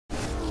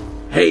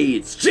Hey,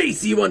 it's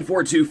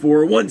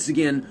JC1424 once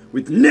again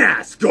with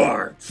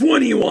NASCAR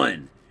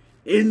 21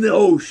 in the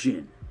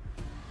ocean.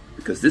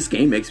 Because this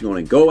game makes me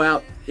want to go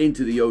out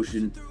into the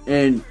ocean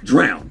and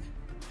drown.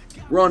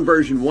 We're on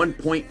version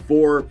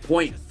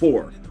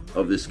 1.4.4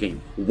 of this game.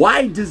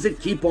 Why does it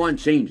keep on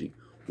changing?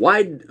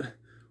 What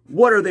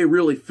are they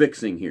really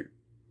fixing here?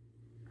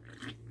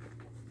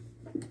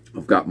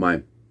 I've got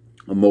my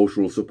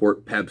emotional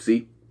support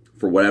Pepsi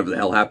for whatever the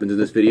hell happens in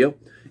this video.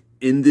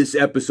 In this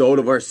episode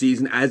of our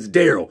season as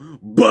Daryl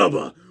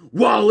Bubba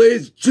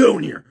Wallace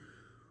Jr.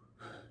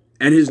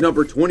 and his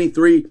number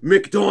 23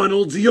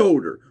 McDonald's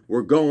Yoder.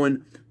 We're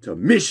going to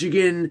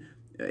Michigan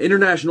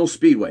International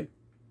Speedway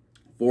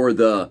for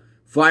the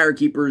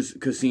Firekeepers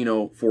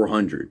Casino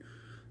 400.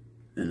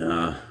 And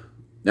I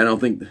don't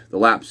think the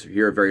laps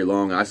here are very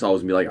long. I saw it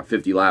was going to be like a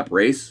 50-lap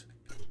race.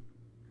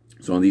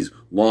 So on these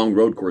long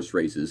road course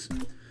races.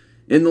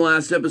 In the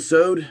last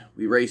episode,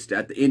 we raced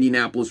at the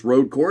Indianapolis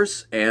road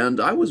course, and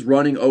I was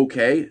running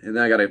okay, and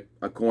then I got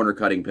a corner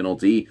cutting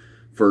penalty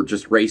for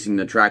just racing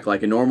the track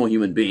like a normal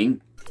human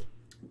being.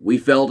 We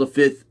fell to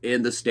 5th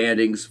in the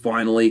standings,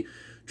 finally.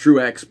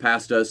 Truex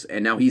passed us,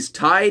 and now he's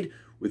tied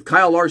with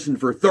Kyle Larson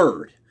for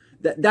 3rd.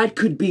 That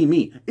could be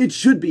me. It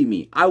should be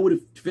me. I would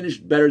have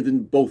finished better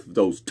than both of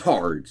those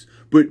tards.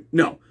 But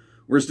no,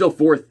 we're still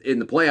 4th in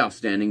the playoff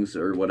standings,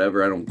 or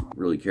whatever. I don't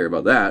really care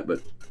about that,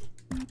 but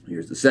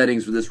here's the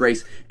settings for this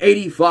race.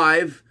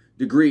 85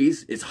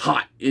 degrees. It's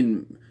hot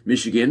in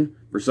Michigan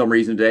for some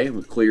reason today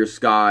with clear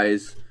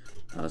skies,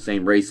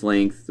 same race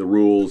length, the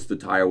rules, the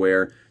tire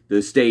wear,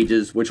 the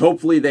stages, which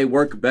hopefully they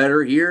work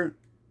better here.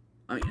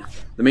 I mean,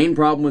 the main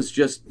problem was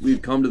just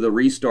we'd come to the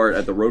restart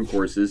at the road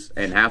courses,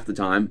 and half the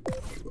time,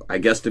 I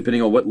guess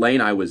depending on what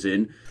lane I was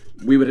in,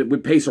 we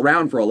would pace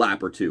around for a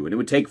lap or two, and it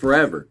would take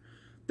forever.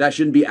 That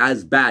shouldn't be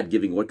as bad,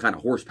 given what kind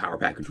of horsepower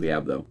package we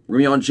have, though. We're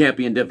going to be on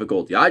champion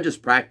difficulty. I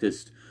just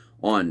practiced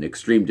on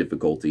extreme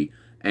difficulty,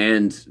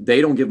 and they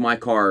don't give my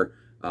car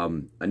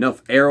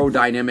enough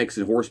aerodynamics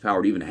and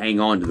horsepower to even hang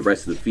on to the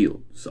rest of the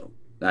field. So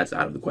that's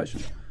out of the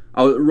question.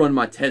 I'll run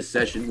my test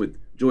session with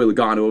Joey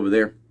Logano over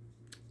there,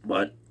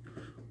 but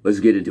let's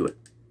get into it.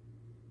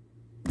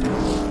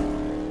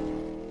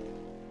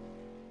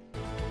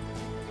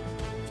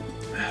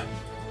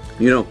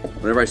 You know,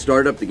 whenever I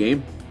started up the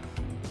game,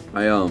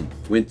 I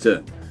went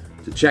to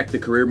check the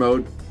career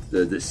mode,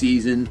 the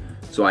season,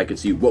 so I could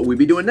see what we'd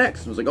be doing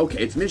next. I was like,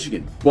 okay, it's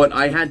Michigan. But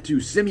I had to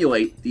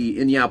simulate the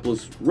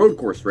Indianapolis road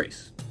course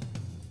race,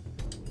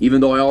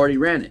 even though I already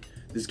ran it.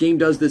 This game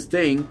does this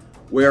thing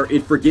where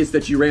it forgets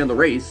that you ran the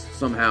race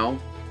somehow.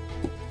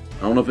 I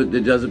don't know if it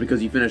does it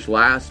because you finished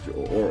last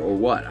or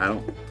what. I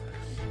don't.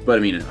 But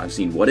I mean, I've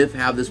seen What If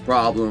have this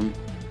problem,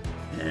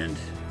 and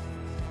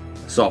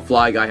I saw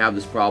Fly Guy have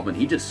this problem,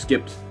 and he just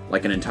skipped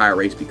like an entire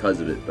race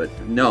because of it. But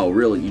no,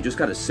 really, you just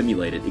got to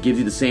simulate it. It gives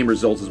you the same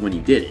results as when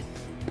you did it.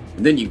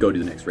 And then you go to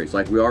the next race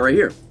like we are right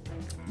here.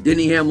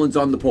 Denny Hamlin's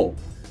on the pole.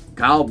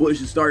 Kyle Busch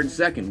is starting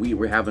 2nd. We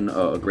were having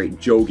a great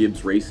Joe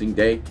Gibbs racing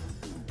day.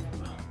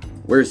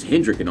 Where's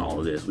Hendrick in all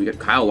of this? We got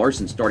Kyle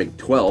Larson starting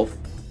 12th.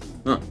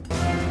 Huh.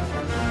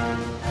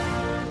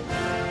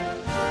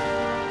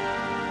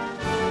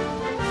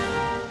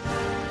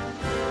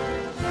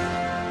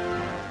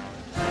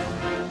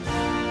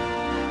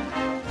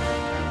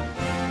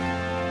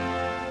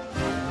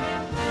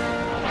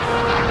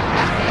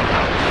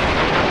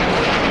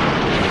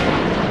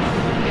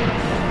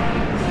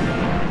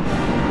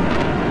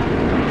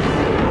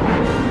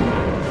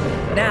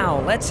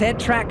 Let's head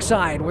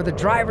trackside where the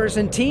drivers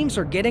and teams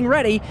are getting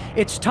ready.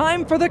 It's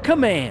time for the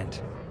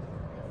command.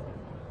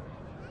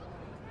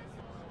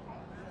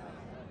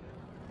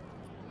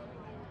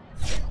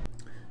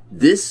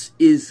 This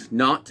is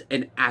not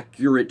an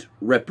accurate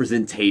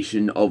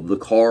representation of the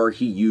car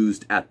he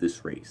used at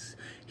this race.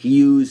 He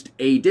used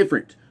a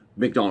different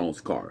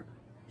McDonald's car.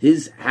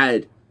 His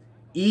had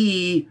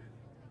EZ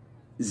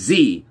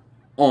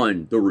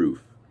on the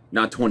roof,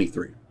 not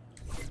 23.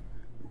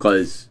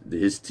 Because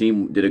his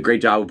team did a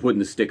great job of putting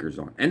the stickers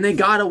on. And they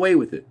got away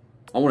with it.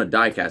 I want a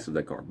die cast of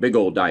that car. Big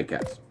old die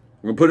cast.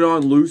 I'm going to put it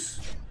on loose.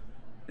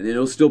 And then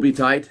it'll still be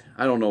tight.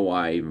 I don't know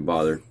why I even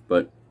bother.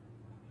 But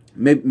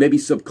maybe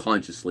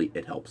subconsciously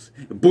it helps.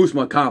 It boosts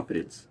my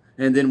confidence.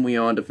 And then we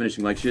on to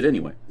finishing like shit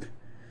anyway.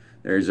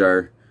 There's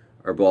our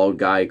bald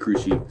guy,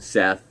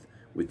 𝓕𝓾𝓬𝓴𝓲𝓷𝓰,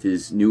 with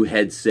his new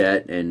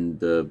headset and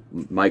the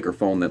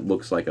microphone that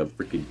looks like a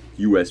freaking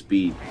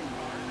USB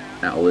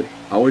outlet.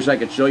 I wish I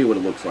could show you what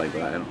it looks like,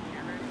 but I don't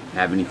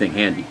have anything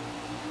handy.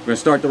 We're going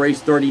to start the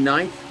race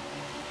 39th.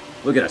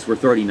 Look at us, we're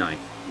 39th.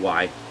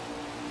 Why?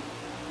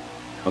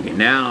 Okay,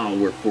 now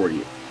we're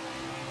 40th.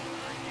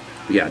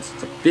 But yeah, it's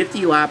a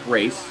 50-lap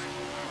race.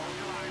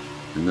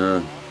 And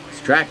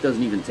this track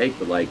doesn't even take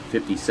but like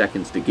 50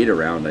 seconds to get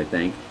around, I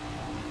think.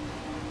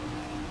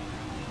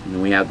 And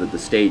then we have the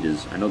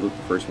stages. I know that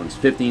the first one's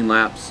 15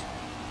 laps.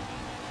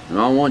 And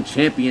I'm on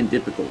champion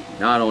difficulty,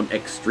 not on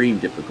extreme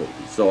difficulty.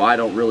 So I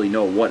don't really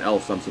know what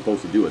else I'm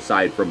supposed to do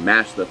aside from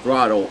mash the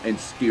throttle and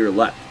steer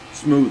left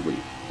smoothly,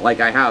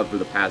 like I have for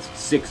the past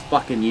 6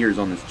 fucking years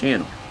on this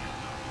channel.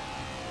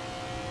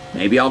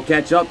 Maybe I'll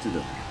catch up to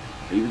them.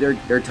 Maybe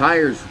their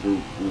tires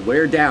will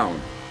wear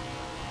down.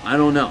 I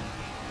don't know.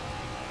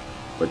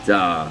 But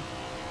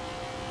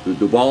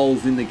the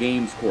ball's in the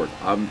game's court.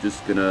 I'm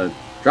just gonna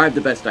drive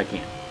the best I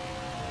can.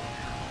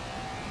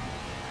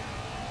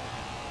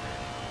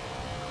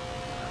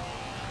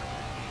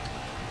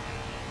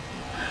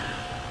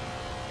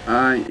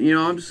 You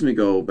know, I'm just gonna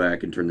go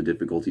back and turn the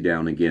difficulty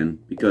down again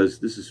because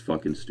this is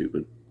fucking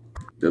stupid.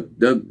 I'm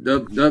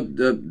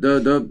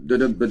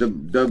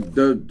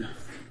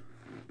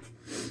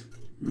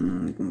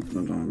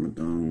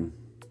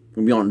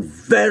gonna be on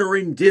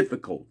veteran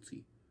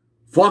difficulty.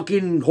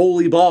 Fucking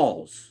holy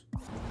balls.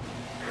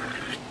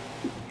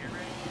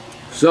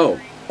 So,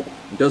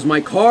 does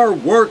my car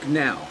work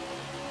now?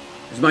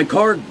 Is my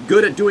car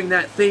good at doing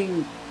that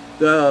thing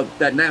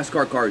that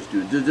NASCAR cars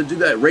do? Does it do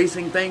that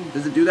racing thing?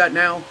 Does it do that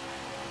now?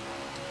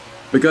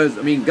 Because,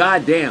 I mean,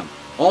 goddamn,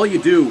 all you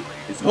do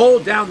is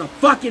hold down the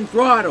fucking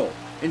throttle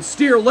and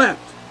steer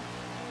left.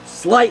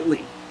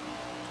 Slightly.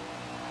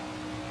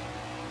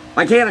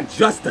 I can't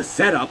adjust the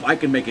setup. I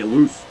can make it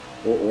loose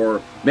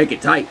or make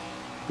it tight.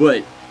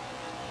 But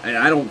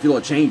I don't feel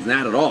a change in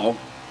that at all.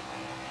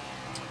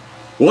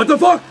 What the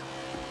fuck?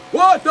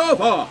 What the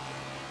fuck?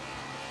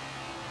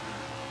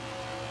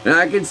 And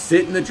I can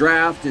sit in the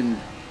draft,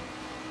 and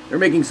they're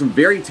making some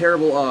very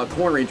terrible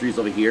corner entries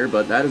over here,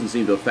 but that doesn't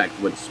seem to affect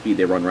what speed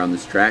they run around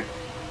this track.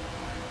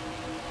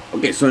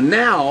 Okay, so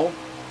now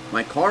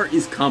my car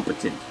is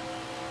competent.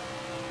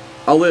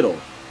 A little.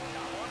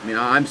 I mean,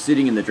 I'm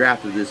sitting in the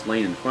draft of this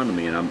lane in front of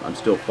me, and I'm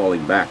still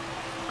falling back.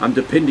 I'm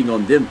depending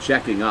on them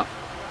checking up.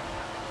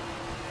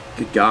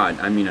 Good God,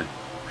 I mean,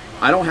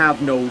 I don't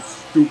have no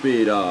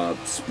stupid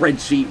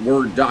spreadsheet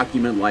Word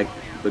document like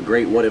the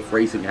great What If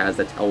Racing has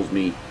that tells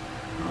me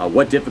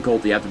what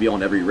difficulty you have to be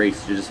on every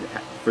race just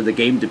for the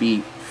game to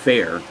be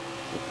fair or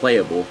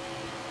playable.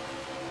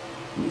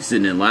 I'm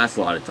sitting in last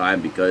a lot of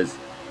time because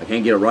I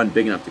can't get a run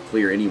big enough to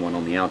clear anyone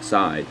on the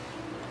outside.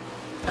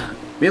 I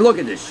mean, look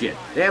at this shit.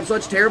 They have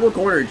such terrible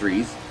corner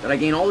entries that I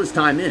gain all this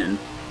time in,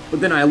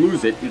 but then I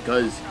lose it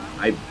because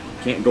I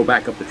can't go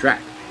back up the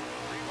track.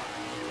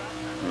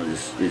 Oh,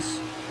 this is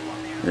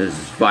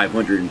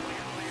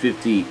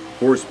 550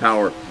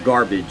 horsepower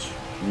garbage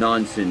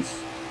nonsense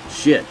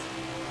shit.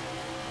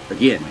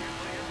 Again,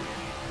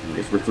 I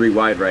guess we're 3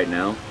 wide right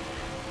now.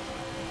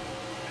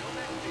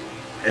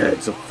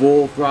 It's a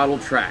full throttle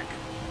track.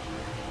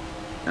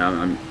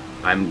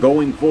 I'm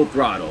going full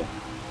throttle.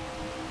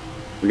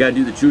 We gotta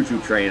do the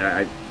choo-choo train.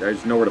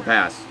 There's nowhere to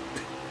pass.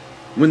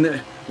 When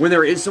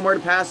there is somewhere to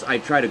pass, I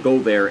try to go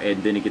there,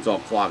 and then it gets all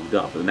clogged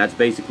up, and that's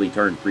basically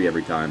turn 3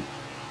 every time.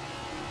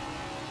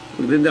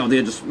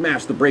 They just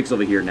smash the brakes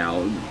over here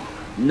now.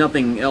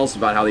 Nothing else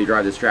about how they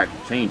drive this track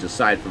changed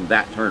aside from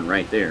that turn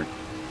right there,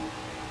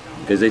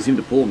 because they seem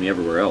to pull me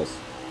everywhere else.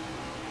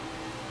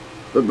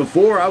 But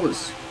before, I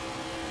was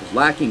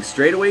lacking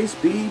straightaway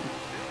speed.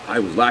 I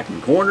was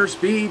lacking corner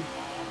speed.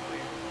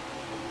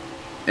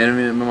 And I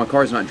mean, my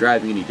car's not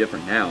driving any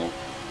different now.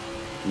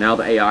 Now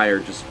the AI are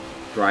just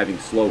driving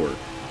slower.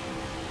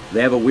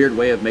 They have a weird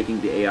way of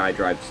making the AI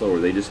drive slower.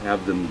 They just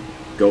have them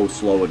go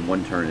slow in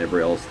one turn and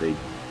everywhere else they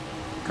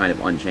kind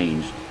of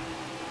unchanged.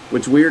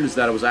 What's weird is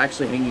that I was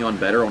actually hanging on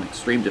better on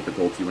extreme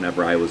difficulty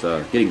whenever I was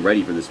getting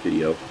ready for this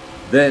video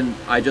than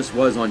I just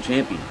was on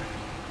champion.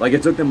 Like,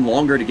 it took them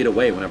longer to get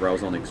away whenever I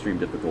was on extreme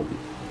difficulty.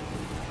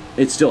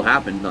 It still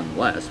happened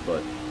nonetheless,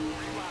 but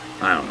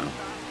I don't know.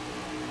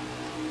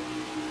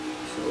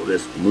 So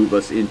this will move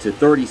us into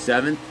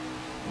 37th.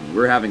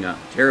 We're having a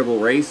terrible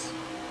race.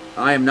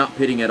 I am not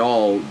pitting at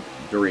all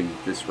during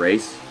this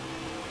race.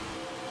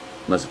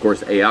 Unless, of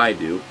course, AI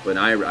do. But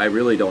I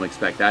really don't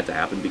expect that to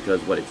happen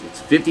because, what,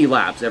 it's 50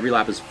 laps. Every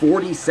lap is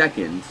 40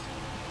 seconds.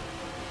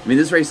 I mean,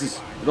 this race is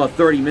about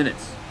 30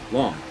 minutes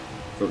long.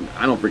 So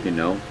I don't freaking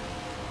know.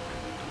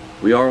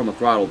 We are on the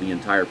throttle the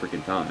entire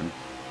freaking time.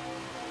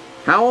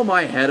 How am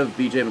I ahead of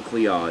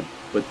𝓕𝓾𝓬𝓴𝓲𝓷𝓰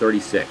but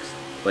 36th?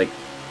 Like,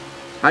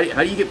 how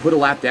do you get put a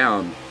lap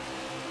down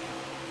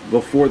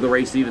before the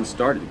race even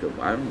started?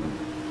 I don't know.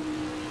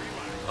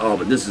 Oh,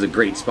 but this is a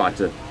great spot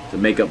to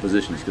make up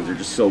positions because they're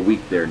just so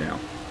weak there now.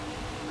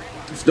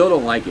 Still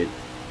don't like it.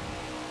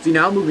 See,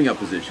 now I'm moving up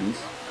positions.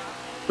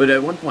 But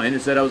at one point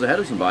it said I was ahead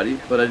of somebody,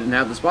 but I didn't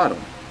have the spot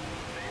on.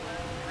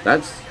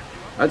 That's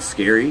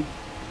scary.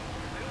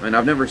 I mean,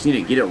 I've never seen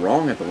it get it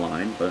wrong at the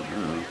line, but I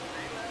don't know.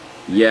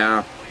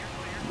 Yeah,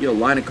 you get a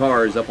line of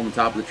cars up on the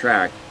top of the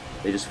track,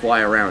 they just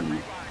fly around you.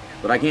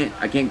 But I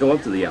can't go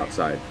up to the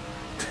outside.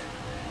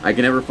 I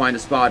can never find a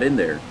spot in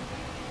there.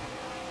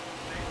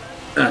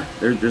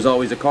 There's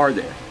always a car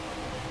there.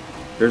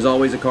 There's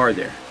always a car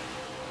there.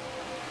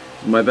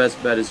 So my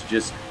best bet is to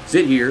just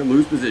sit here,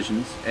 lose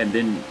positions, and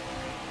then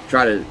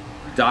try to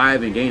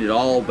dive and gain it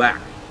all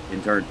back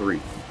in turn 3.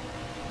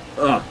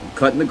 I'm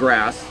cutting the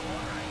grass.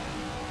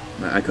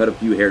 I cut a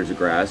few hairs of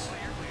grass.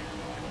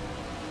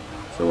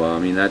 So, I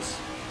mean, that's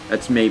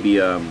maybe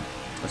a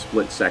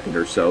split second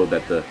or so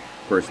that the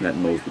person that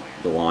mows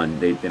the lawn,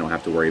 they don't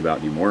have to worry about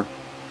anymore.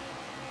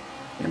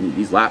 I mean,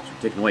 these laps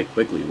are ticking away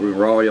quickly.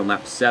 We're already on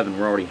lap 7.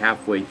 We're already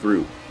halfway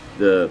through.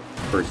 the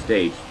first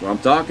stage. What I'm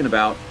talking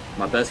about,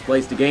 my best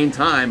place to gain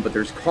time, but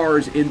there's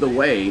cars in the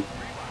way.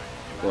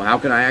 Well, how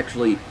can I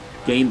actually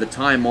gain the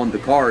time on the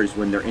cars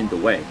when they're in the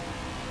way?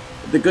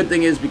 The good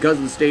thing is, because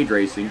of the stage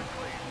racing,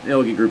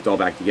 they'll get grouped all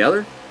back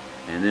together,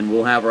 and then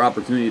we'll have our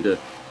opportunity to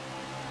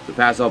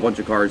pass off a bunch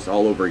of cars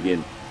all over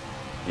again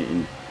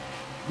in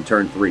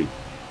turn 3.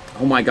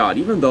 Oh my god,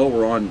 even though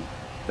we're on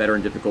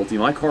veteran difficulty,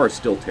 my car is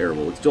still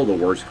terrible. It's still the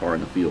worst car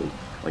in the field.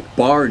 Like,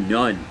 bar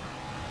none.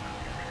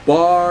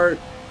 Bar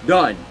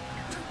none.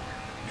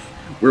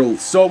 We're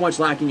so much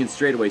lacking in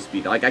straightaway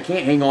speed. Like, I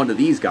can't hang on to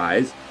these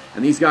guys,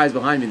 and these guys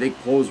behind me, they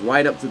close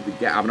right up to the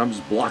gap, and I'm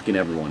just blocking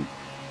everyone.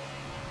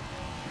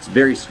 It's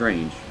very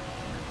strange.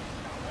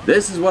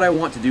 This is what I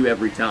want to do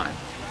every time.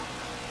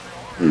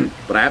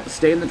 But I have to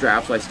stay in the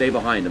draft, so I stay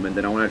behind them, and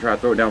then when I try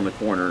to throw it down the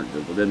corner,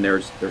 then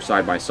they're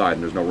side by side,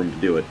 and there's no room to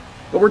do it.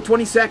 But we're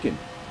 22nd.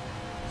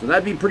 So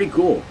that'd be pretty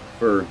cool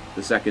for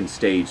the second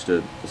stage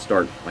to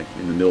start, like,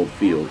 in the middle of the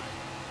field.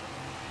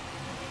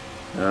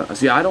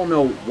 See, I don't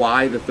know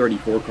why the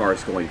 34 car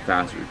is going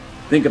faster.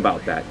 Think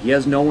about that. He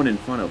has no one in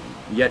front of him,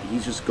 yet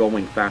he's just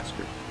going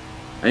faster.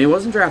 And he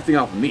wasn't drafting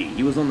off of me.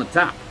 He was on the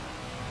top.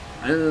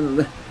 I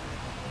don't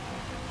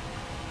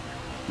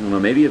know,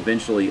 maybe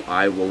eventually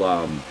I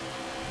will,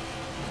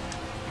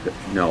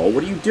 no,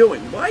 what are you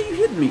doing? Why are you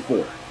hitting me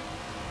for?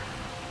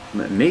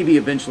 Maybe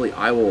eventually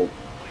I will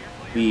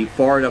be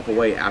far enough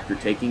away after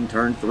taking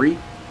turn 3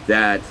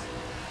 that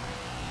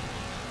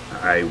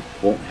I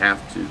won't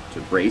have to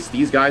race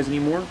these guys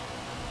anymore.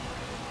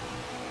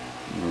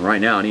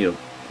 Right now I need to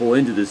pull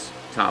into this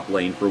top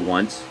lane for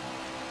once.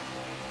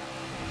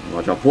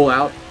 Watch, I'll pull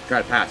out,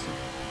 try to pass him.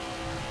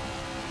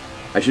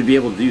 I should be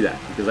able to do that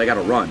because I got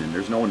to run and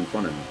there's no one in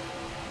front of me.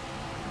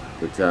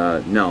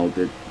 But no,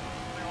 the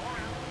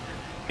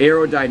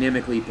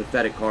aerodynamically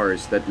pathetic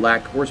cars that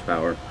lack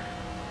horsepower.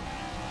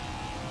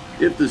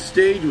 If the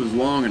stage was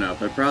long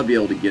enough, I'd probably be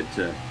able to get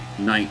to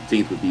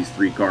 19th with these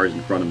 3 cars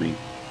in front of me.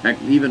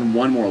 Heck, even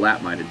one more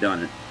lap might have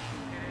done it.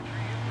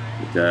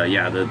 But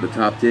yeah, the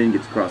top 10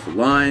 gets across the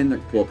line. I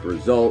can pull up the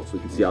results so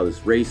we can see how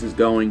this race is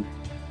going.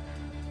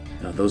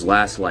 Those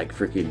last, like,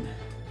 freaking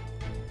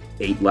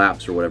 8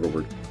 laps or whatever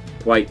were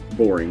quite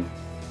boring.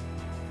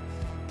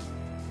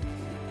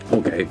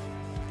 Okay,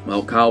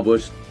 well, Kyle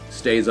Busch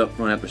stays up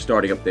front after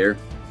starting up there.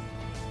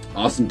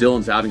 Austin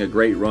Dillon's having a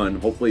great run.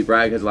 Hopefully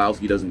Brad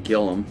Keselowski doesn't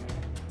kill him.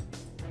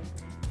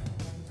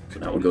 So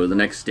now we'll go to the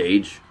next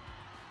stage.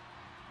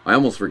 I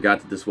almost forgot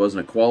that this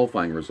wasn't a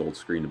qualifying results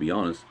screen, to be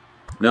honest.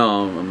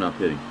 No, I'm not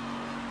kidding.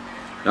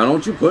 Now,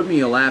 don't you put me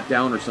a lap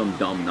down or some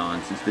dumb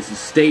nonsense. This is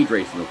stage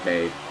racing,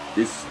 okay?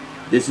 This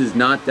is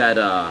not that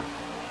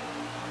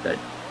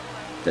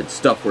that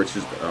stuff where it's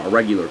just a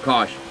regular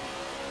caution.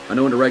 I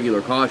know in the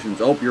regular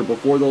cautions, oh, you're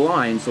before the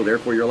line, so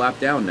therefore you're a lap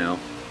down now.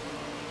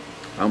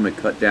 I'm going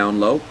to cut down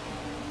low.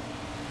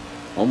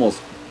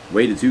 Almost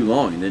waited too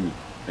long, and then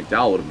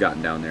McDowell would have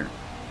gotten down there.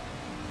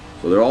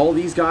 So all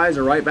these guys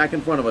are right back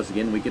in front of us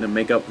again. We can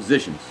make up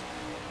positions.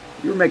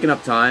 We were making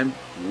up time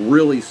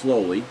really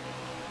slowly.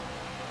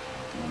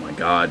 Oh my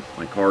god,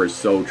 my car is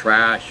so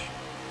trash.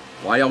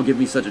 Why y'all give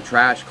me such a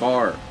trash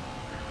car?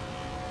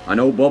 I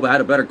know Bubba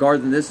had a better car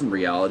than this in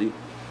reality.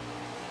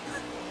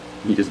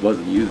 He just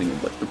wasn't using it.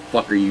 What the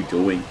fuck are you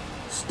doing?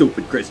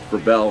 Stupid Christopher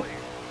Bell.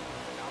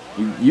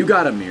 You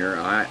got a mirror.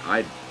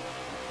 I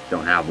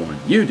don't have one.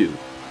 You do. You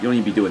don't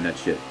even be doing that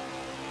shit.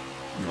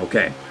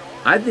 Okay.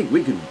 I think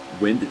we could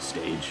win this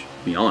stage,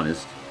 to be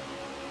honest.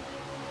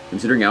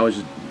 Considering I was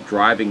just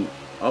driving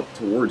up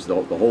towards the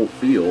whole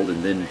field,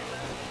 and then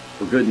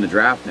we're good in the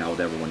draft now with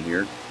everyone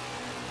here.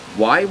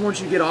 Why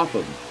won't you get off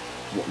of them?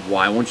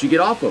 Why won't you get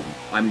off of them?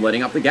 I'm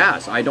letting off the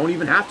gas. I don't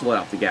even have to let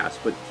off the gas,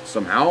 but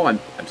somehow I'm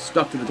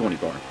stuck to the 20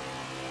 car.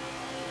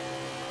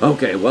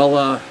 Okay,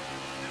 well,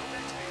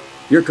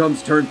 here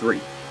comes turn 3.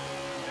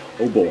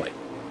 Oh boy.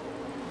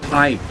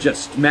 I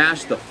just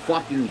smashed the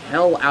fucking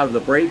hell out of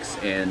the brakes,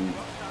 and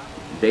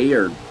they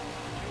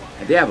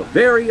have a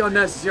very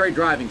unnecessary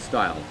driving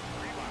style.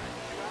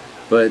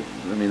 But,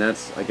 I mean,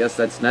 I guess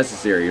that's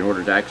necessary in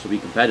order to actually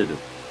be competitive.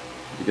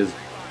 Because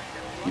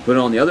you put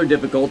on the other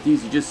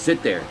difficulties, you just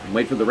sit there and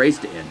wait for the race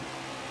to end.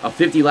 A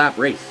 50-lap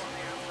race.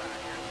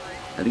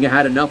 I think I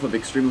had enough of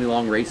extremely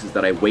long races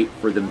that I wait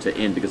for them to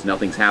end because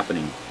nothing's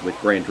happening with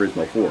Gran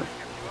Turismo 4.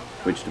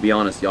 Which, to be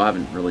honest, y'all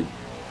haven't really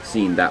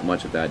seen that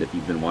much of that if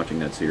you've been watching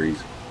that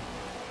series.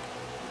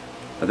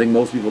 I think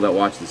most people that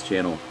watch this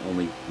channel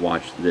only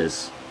watch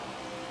this.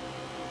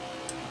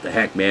 What the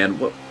heck, man?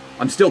 Well,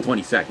 I'm still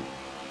 22nd.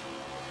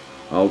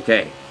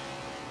 Okay.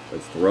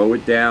 Let's throw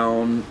it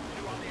down.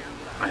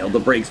 I held the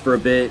brakes for a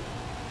bit.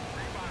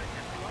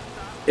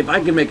 If I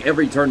can make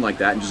every turn like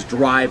that and just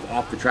drive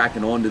off the track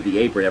and onto the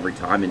apron every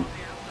time and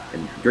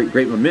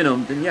great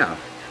momentum, then yeah,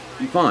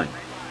 be fine.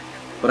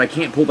 But I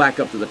can't pull back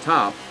up to the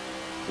top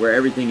where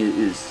everything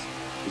is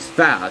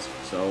fast,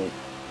 so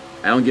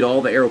I don't get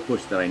all the aero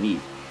push that I need.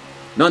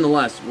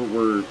 Nonetheless,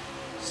 we're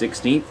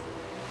 16th?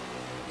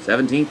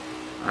 17th?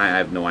 I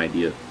have no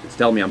idea. It's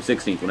telling me I'm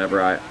 16th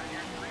whenever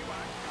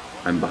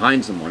I'm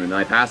behind someone and then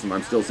I pass them,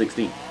 I'm still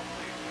 16th.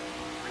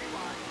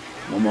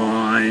 Come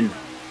on.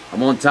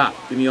 I'm on top.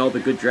 Give me all the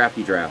good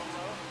drafty draft.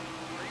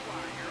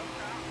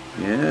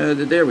 Yeah,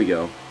 there we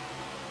go.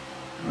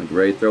 I'm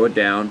ready to throw it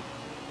down.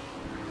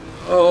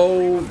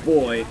 Oh,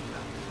 boy.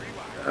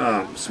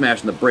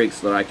 Smashing the brakes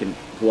so that I can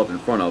pull up in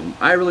front of him.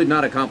 I really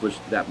not accomplished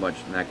that much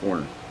in that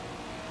corner.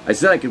 I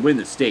said I could win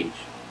the stage.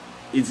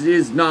 It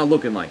is not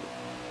looking like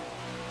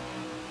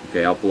it.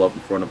 Okay, I'll pull up in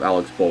front of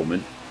Alex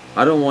Bowman.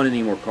 I don't want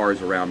any more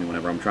cars around me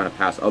whenever I'm trying to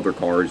pass other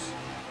cars.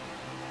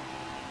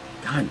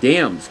 God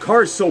damn, this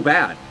car is so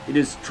bad. It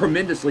is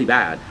tremendously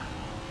bad.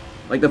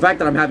 Like the fact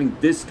that I'm having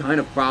this kind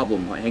of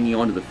problem hanging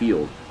onto the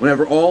field,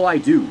 whenever all I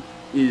do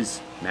is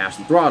mash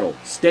the throttle,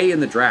 stay in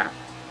the draft.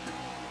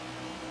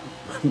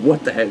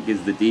 What the heck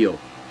is the deal?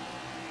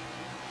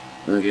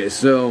 Okay,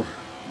 so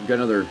we've got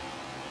another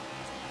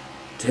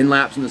 10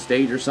 laps in the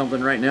stage or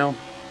something right now.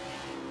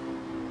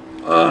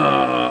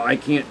 I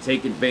can't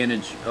take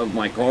advantage of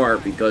my car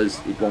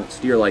because it won't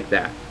steer like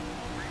that.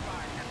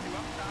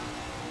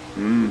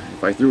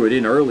 If I threw it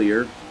in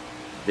earlier,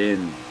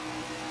 then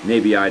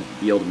maybe I'd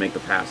be able to make the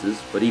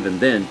passes. But even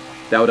then,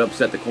 that would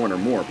upset the corner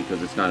more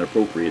because it's not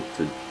appropriate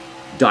to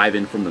dive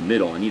in from the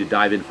middle. I need to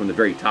dive in from the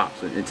very top.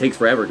 So it takes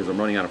forever because I'm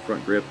running out of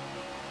front grip.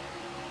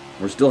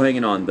 We're still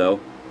hanging on, though.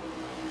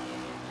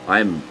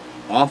 I'm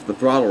off the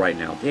throttle right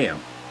now. Damn.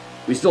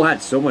 We still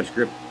had so much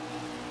grip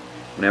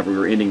whenever we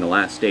were ending the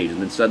last stage, and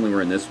then suddenly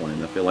we're in this one,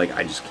 and I feel like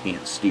I just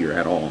can't steer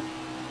at all.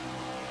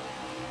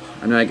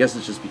 I mean, I guess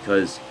it's just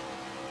because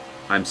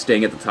I'm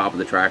staying at the top of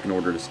the track in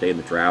order to stay in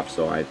the draft,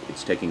 so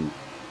it's taking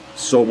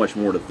so much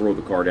more to throw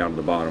the car down to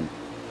the bottom.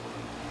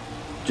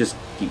 Just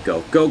keep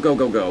go. Go, go,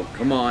 go, go.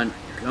 Come on.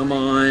 Come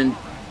on.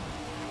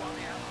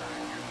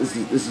 This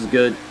is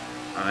good.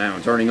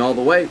 I'm turning all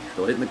the way.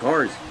 Still hitting the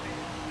cars.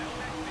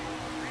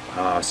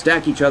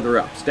 Stack each other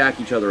up. Stack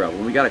each other up.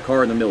 When we got a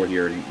car in the middle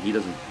here, he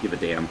doesn't give a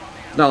damn.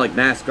 It's not like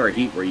NASCAR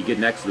Heat where you get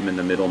next to them in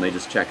the middle and they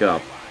just check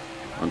up,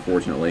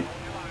 unfortunately.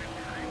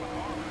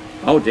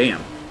 Oh,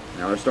 damn.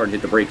 Now they're starting to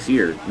hit the brakes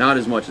here. Not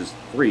as much as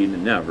 3,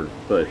 never,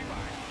 but...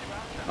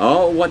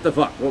 Oh, what the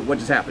fuck? What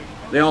just happened?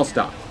 They all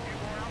stopped.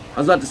 I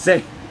was about to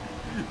say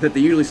that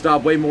they usually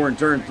stop way more in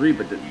turn 3,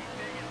 but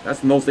that's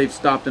the most they've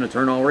stopped in a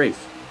turn all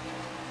race.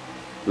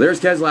 There's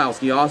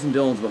Keselowski. Austin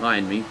Dillon's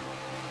behind me.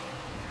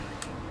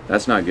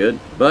 That's not good.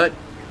 But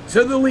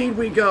to the lead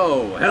we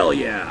go. Hell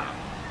yeah.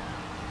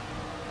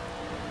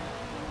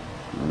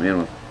 Oh man,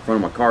 the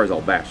front of my car is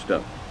all bashed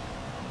up.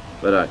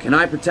 But can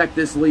I protect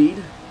this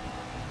lead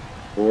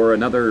for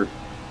another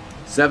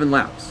 7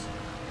 laps?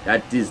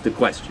 That is the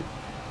question.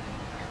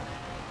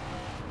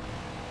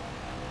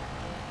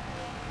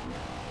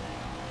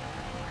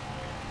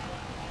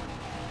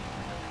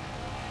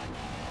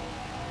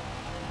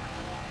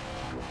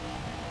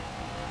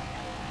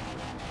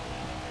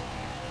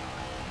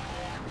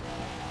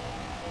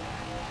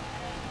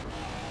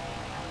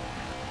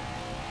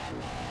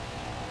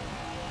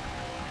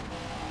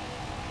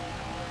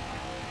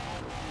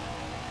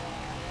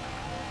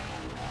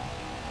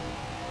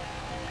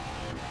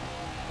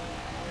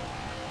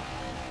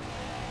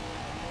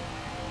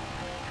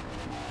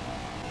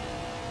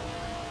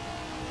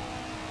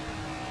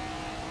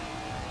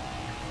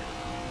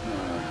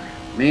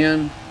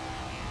 Man,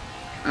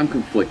 I'm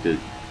conflicted.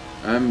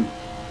 I'm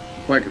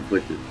quite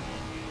conflicted.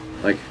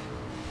 Like,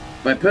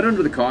 if I put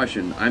under the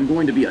caution, I'm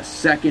going to be a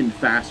second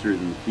faster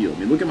than the field.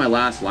 I mean, look at my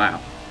last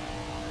lap.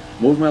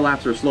 Most of my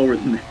laps are slower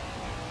than that.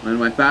 And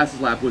my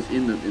fastest lap was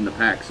in the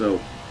pack. So,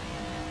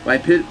 if I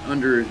pit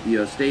under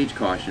the stage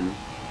caution,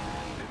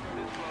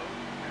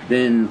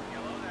 then,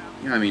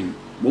 I mean,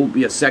 we'll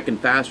be a second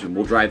faster and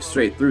we'll drive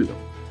straight through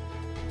them.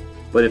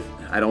 But if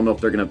I don't know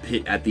if they're going to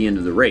pit at the end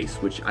of the race,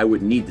 which I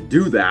would need to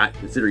do that,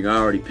 considering I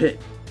already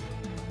pit.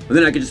 But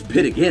then I could just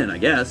pit again, I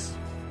guess.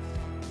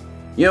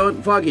 You know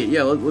what? Fuck it.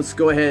 Yeah, let's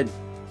go ahead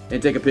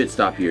and take a pit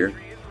stop here.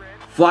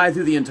 Fly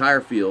through the entire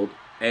field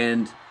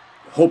and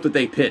hope that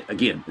they pit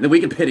again. And then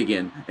we can pit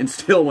again and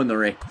still win the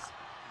race.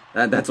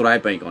 That's what I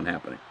bank on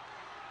happening.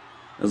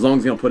 As long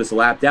as they're going to put us a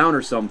lap down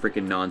or some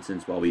freaking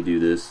nonsense while we do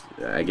this,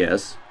 I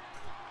guess.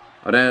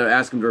 I'd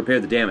ask them to repair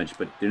the damage,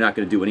 but they're not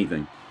going to do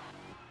anything.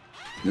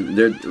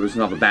 There was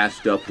not a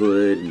bashed up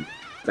hood and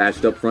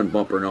bashed up front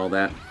bumper and all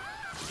that.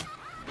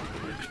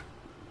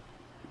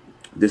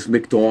 This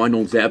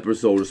McDonald's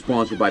episode is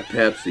sponsored by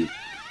Pepsi.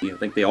 I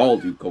think they all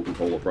do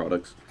Coca-Cola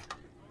products.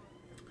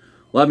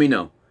 Let me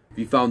know if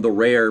you found the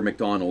rare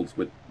McDonald's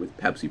with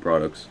Pepsi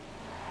products.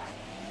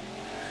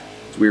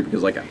 It's weird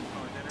because like at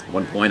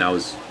one point I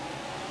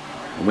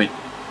went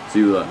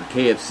to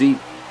KFC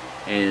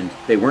and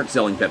they weren't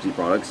selling Pepsi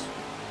products.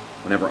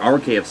 Whenever our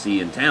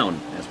KFC in town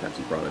has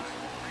Pepsi products.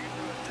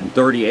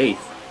 38th.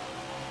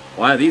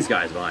 Why are these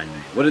guys behind me?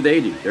 What did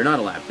they do? They're not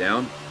a lap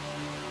down.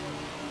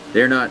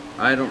 They're not.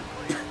 I don't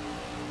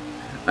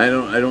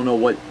know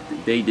what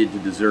they did to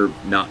deserve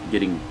not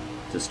getting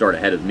to start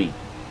ahead of me.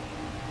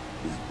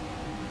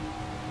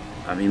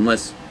 I mean,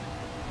 unless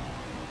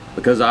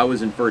because I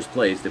was in first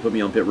place, they put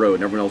me on pit road,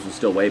 and everyone else was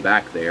still way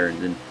back there, and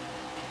then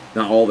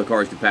not all the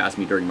cars could pass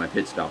me during my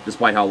pit stop,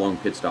 despite how long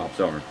pit stops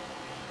are.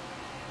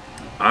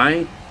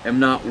 I am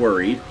not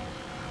worried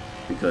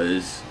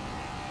because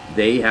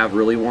they have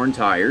really worn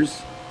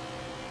tires,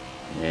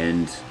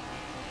 and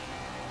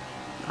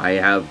I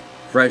have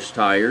fresh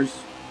tires.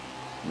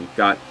 We've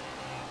got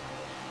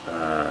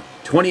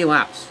 20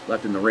 laps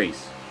left in the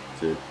race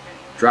to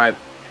drive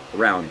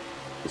around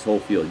this whole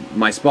field.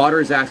 My spotter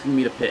is asking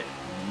me to pit.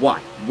 Why?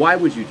 Why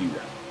would you do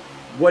that?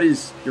 What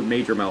is your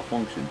major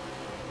malfunction?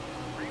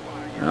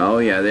 Oh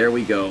yeah, there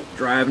we go.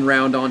 Driving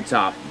around on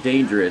top.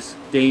 Dangerous,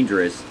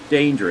 dangerous,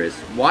 dangerous.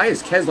 Why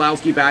is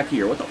Keselowski back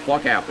here? What the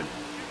fuck happened?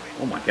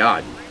 Oh my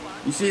god.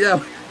 You see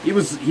that? He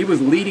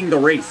was leading the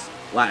race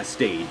last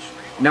stage.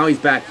 Now he's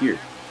back here.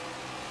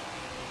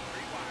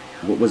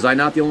 Was I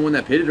not the only one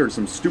that pitted, or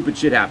some stupid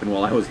shit happened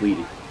while I was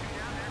leading?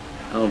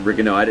 I don't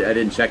freaking know. I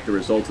didn't check the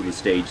results of the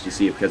stage to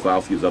see if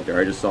Keselowski was up there.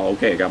 I just saw,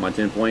 okay, I got my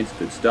 10 points.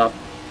 Good stuff.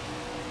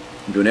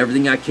 I'm doing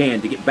everything I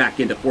can to get back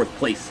into 4th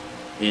place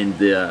in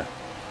the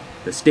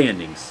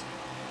standings.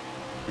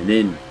 And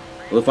then,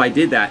 well, if I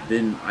did that,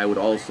 then I would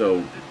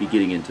also be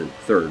getting into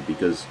 3rd,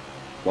 because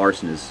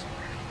Larson is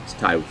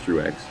tied with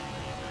Truex.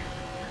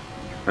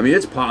 I mean,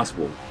 it's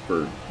possible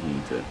for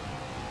me to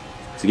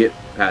get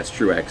past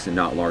Truex and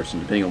not Larson,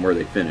 depending on where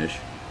they finish.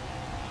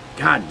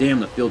 God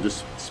damn, the field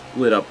just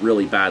split up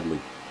really badly.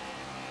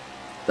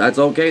 That's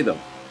okay, though.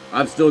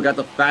 I've still got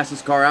the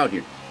fastest car out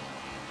here.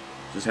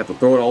 Just have to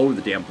throw it all over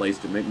the damn place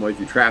to make my way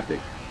through traffic.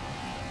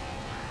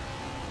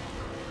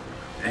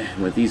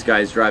 And with these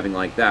guys driving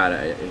like that,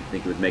 I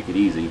think it would make it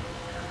easy.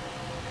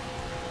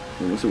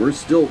 And so we're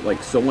still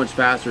like so much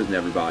faster than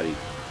everybody.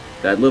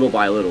 That little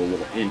by little,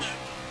 we'll inch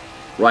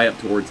right up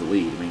towards the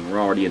lead. I mean, we're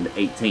already in the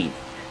 18th.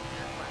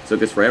 It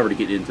took us forever to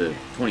get into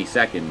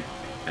 22nd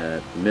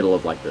at the middle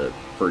of like the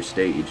 1st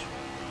stage.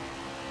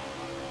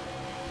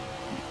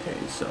 Okay,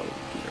 so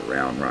get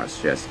around Ross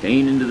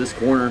Chastain into this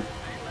corner.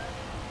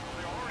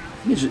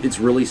 It's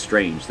really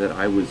strange that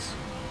I was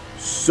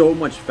so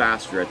much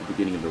faster at the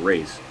beginning of the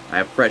race. I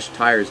have fresh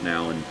tires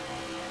now, and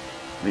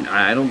I mean,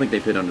 I don't think they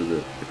pit under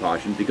the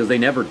caution, because they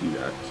never do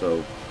that.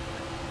 So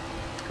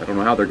I don't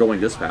know how they're going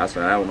this fast.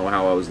 I don't know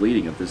how I was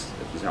leading if this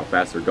is how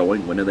fast they're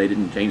going when they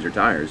didn't change their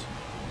tires.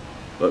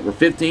 But we're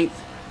 15th,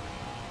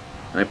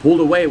 and I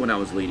pulled away when I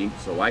was leading,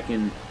 so I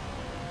can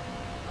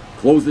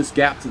close this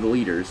gap to the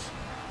leaders.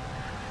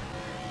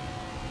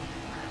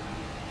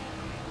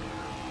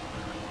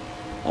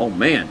 Oh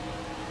man,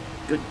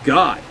 good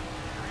God,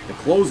 the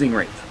closing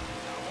rate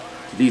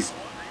to these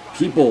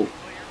people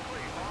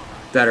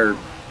that are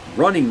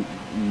running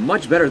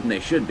much better than they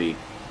should be.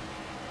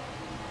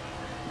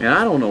 Man,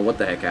 I don't know what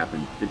the heck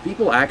happened. Did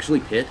people actually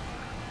pit?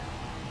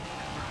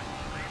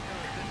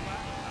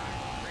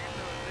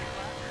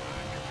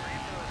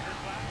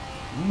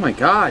 Oh my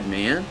God,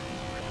 man.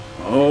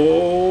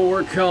 Oh,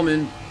 we're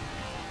coming.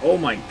 Oh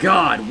my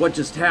God, what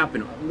just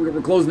happened?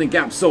 We're closing the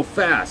gap so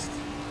fast.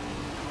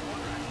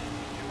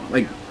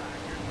 Like,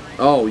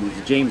 oh,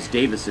 James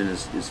Davison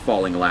is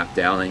falling a lap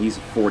down, and he's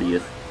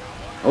 40th.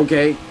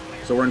 Okay,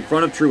 so we're in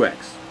front of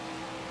Truex.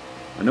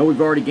 I know we've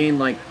already gained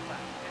like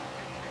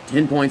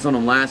 10 points on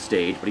him last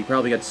stage, but he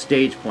probably got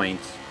stage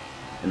points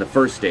in the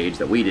 1st stage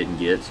that we didn't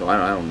get, so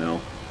I don't know.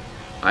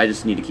 I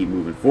just need to keep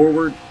moving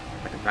forward.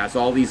 I can pass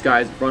all these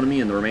guys in front of me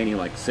in the remaining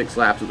like 6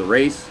 laps of the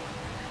race.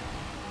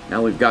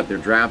 Now we've got their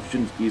draft.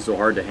 Shouldn't be so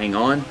hard to hang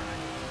on.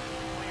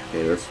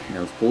 Okay, let's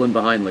pull in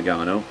behind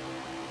Logano.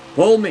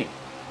 Pull me!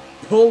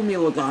 Pull me,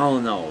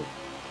 Logano!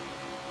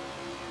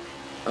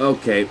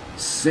 Okay,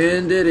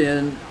 send it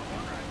in.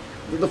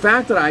 The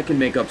fact that I can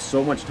make up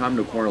so much time in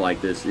a corner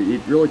like this, it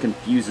really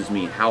confuses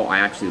me how I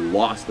actually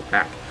lost the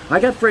pack. I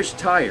got fresh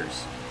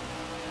tires.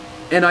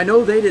 And I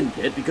know they didn't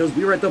pit because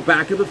we were at the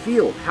back of the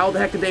field. How the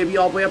heck could they be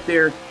all the way up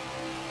there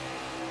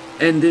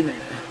and then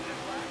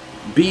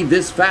be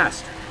this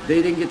fast?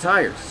 They didn't get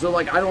tires. So,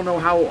 like, I don't know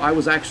how I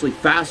was actually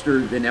faster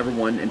than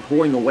everyone and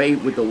pulling away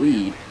with the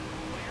lead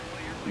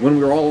when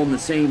we were all on the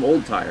same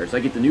old tires. I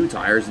get the new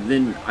tires, and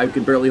then I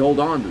could barely hold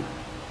on to them.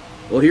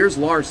 Well, here's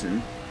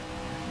Larson.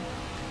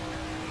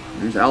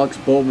 There's Alex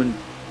Bowman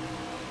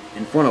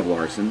in front of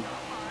Larson.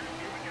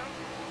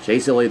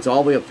 Chase Elliott's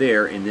all the way up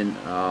there, and then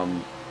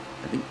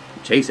I think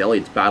Chase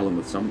Elliott's battling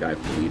with some guy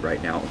for the lead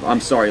right now. I'm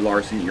sorry,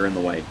 Larson, you're in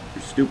the way.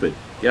 You're stupid.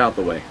 Get out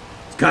the way.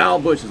 It's Kyle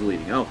Busch is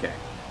leading. Okay.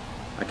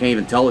 I can't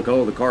even tell the color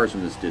of the cars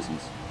from this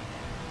distance.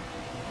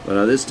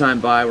 But this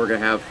time by, we're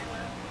going to have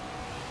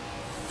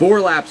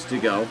 4 laps to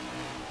go.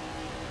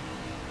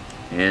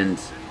 And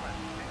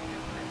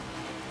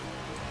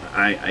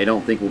I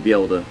don't think we'll be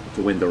able to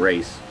win the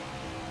race.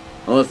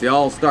 Unless they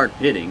all start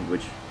pitting,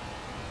 which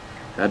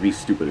that'd be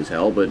stupid as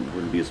hell, but it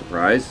wouldn't be a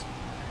surprise.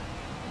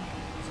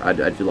 So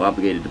I'd feel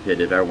obligated to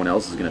pit if everyone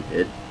else is going to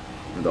pit.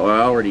 Though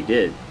I already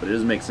did. But it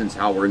doesn't make sense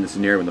how we're in the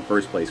scenario in the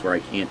first place where I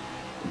can't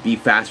be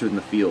faster than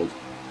the field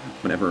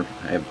whenever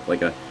I have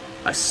like a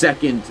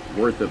second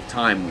worth of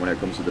time when it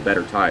comes to the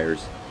better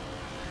tires.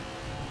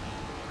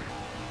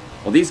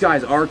 Well, these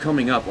guys are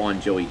coming up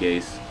on Joey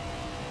Gase.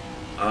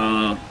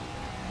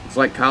 It's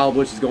like Kyle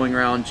Busch is going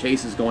around,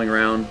 Chase is going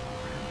around.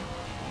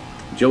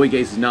 Joey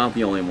Gase is not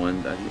the only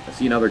one. I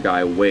see another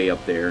guy way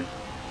up there.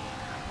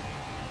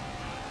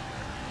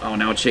 Oh,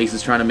 now Chase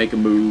is trying to make a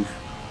move.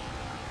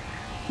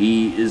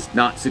 He is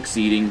not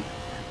succeeding.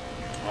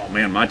 Oh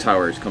man, my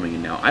tire is coming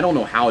in now. I don't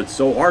know how it's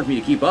so hard for me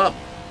to keep up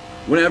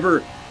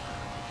whenever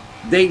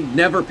they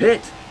never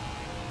pit.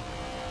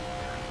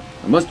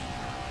 I must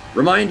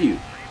remind you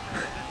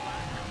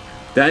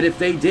that if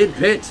they did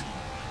pit,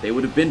 they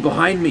would have been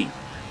behind me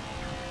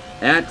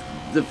at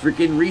the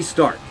freaking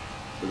restart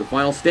for the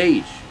final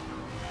stage.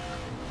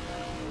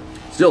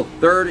 Still,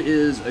 third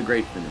is a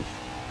great finish.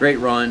 Great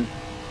run.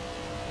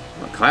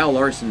 Kyle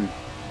Larson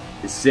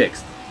is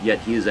 6th, yet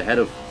he is ahead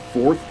of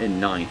 4th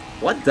and 9th.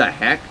 What the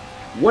heck?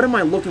 What am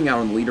I looking at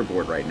on the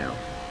leaderboard right now?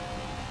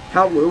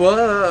 How?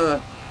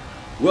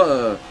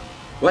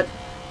 What?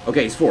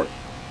 Okay, he's 4th.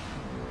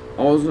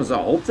 I was gonna say,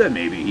 I hope that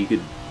maybe he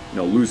could,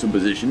 lose some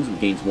positions and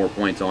gain some more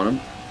points on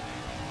him.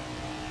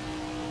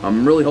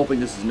 I'm really hoping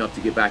this is enough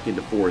to get back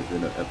into 4th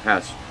and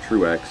past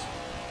Truex.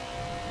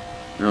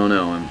 Oh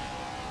no,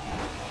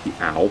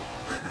 ow.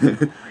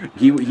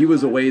 he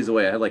was a ways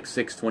away. I had like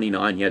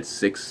 629. He had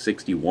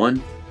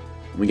 661.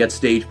 We got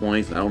stage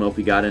points. I don't know if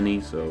he got any,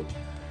 so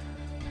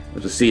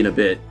we'll just see in a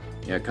bit.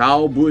 Yeah,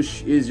 Kyle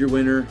Busch is your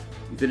winner.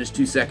 He finished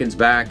 2 seconds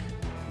back,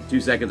 2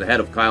 seconds ahead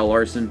of Kyle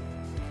Larson.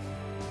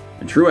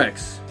 And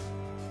Truex,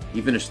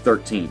 he finished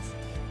 13th.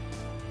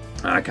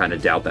 I kind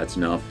of doubt that's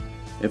enough.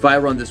 If I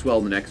run this well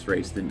in the next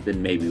race, then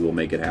maybe we'll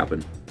make it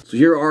happen. So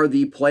here are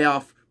the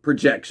playoff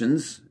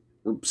projections.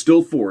 We're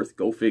still 4th,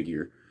 go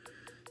figure.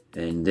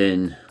 And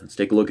then let's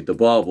take a look at the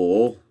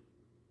bubble.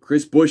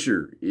 Chris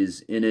Buescher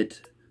is in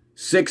it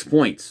 6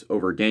 points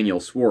over Daniel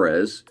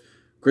Suarez.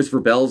 Christopher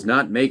Bell's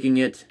not making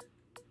it.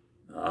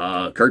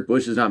 Kurt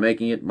Busch is not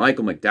making it.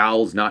 Michael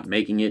McDowell's not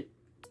making it.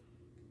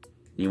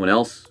 Anyone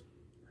else?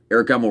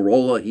 Eric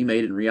Almirola, he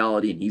made it in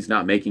reality, and he's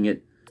not making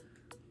it.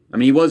 I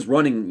mean, he was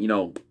running,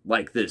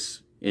 like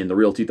this in the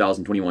real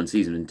 2021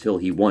 season until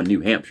he won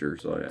New Hampshire,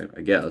 so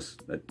I guess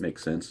that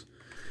makes sense.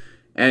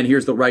 And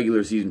here's the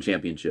regular season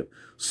championship.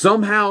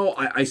 Somehow,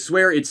 I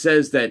swear it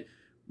says that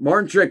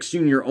Martin Truex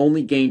Jr.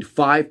 only gained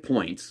 5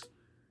 points,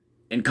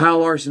 and Kyle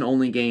Larson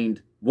only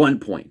gained 1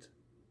 point.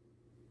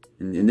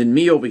 And then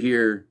me over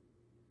here,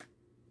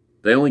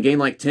 they only gained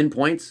like 10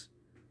 points.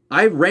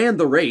 I ran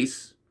the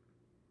race,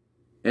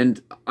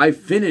 and I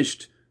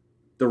finished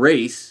the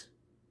race.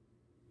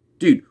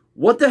 Dude,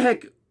 what the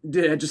heck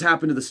did just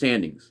happen to the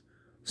standings?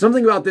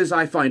 Something about this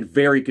I find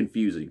very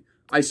confusing.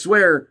 I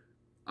swear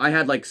I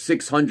had like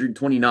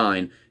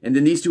 629, and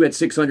then these two had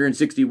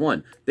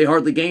 661. They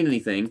hardly gained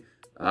anything.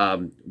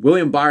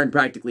 William Byron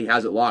practically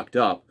has it locked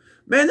up.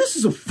 Man, this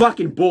is a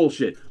fucking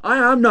bullshit.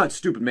 I'm not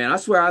stupid, man. I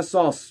swear I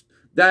saw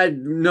that.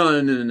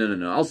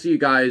 No. I'll see you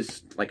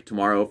guys like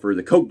tomorrow for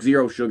the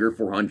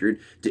𝓕𝓾𝓬𝓵𝓵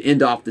to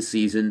end off the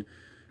season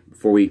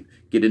before we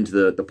get into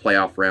the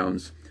playoff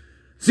rounds.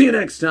 See you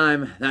next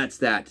time. That's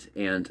that,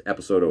 and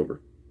episode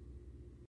over.